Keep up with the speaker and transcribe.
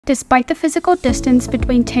Despite the physical distance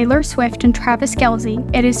between Taylor Swift and Travis Kelce,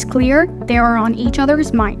 it is clear they are on each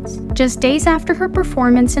other's minds. Just days after her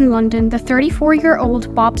performance in London, the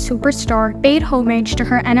 34-year-old pop superstar paid homage to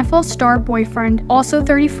her NFL star boyfriend, also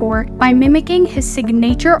 34, by mimicking his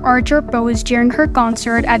signature archer pose during her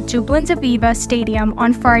concert at Dublin's Aviva Stadium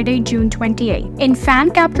on Friday, June 28. In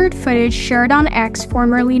fan-captured footage shared on X,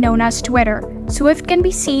 formerly known as Twitter, Swift can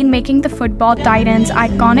be seen making the football titan's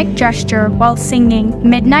iconic gesture while singing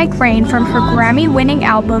Midnight Rain from her Grammy-winning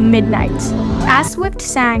album Midnights. As Swift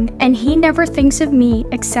sang, "And he never thinks of me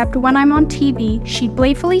except when I'm on TV," she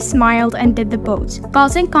playfully smiled and did the pose,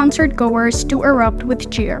 causing concert-goers to erupt with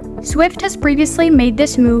cheer. Swift has previously made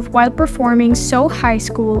this move while performing So High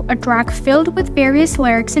School, a track filled with various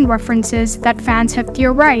lyrics and references that fans have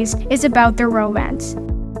theorized is about their romance.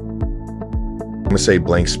 I'm gonna say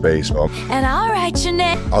Blank Space. And I'll write your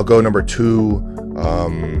name. I'll go number 2,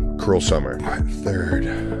 Cruel Summer. 3rd,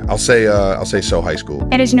 I'll say So High School.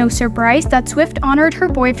 It is no surprise that Swift honored her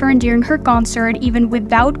boyfriend during her concert even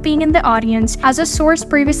without being in the audience, as a source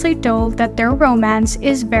previously told that their romance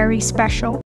is very special.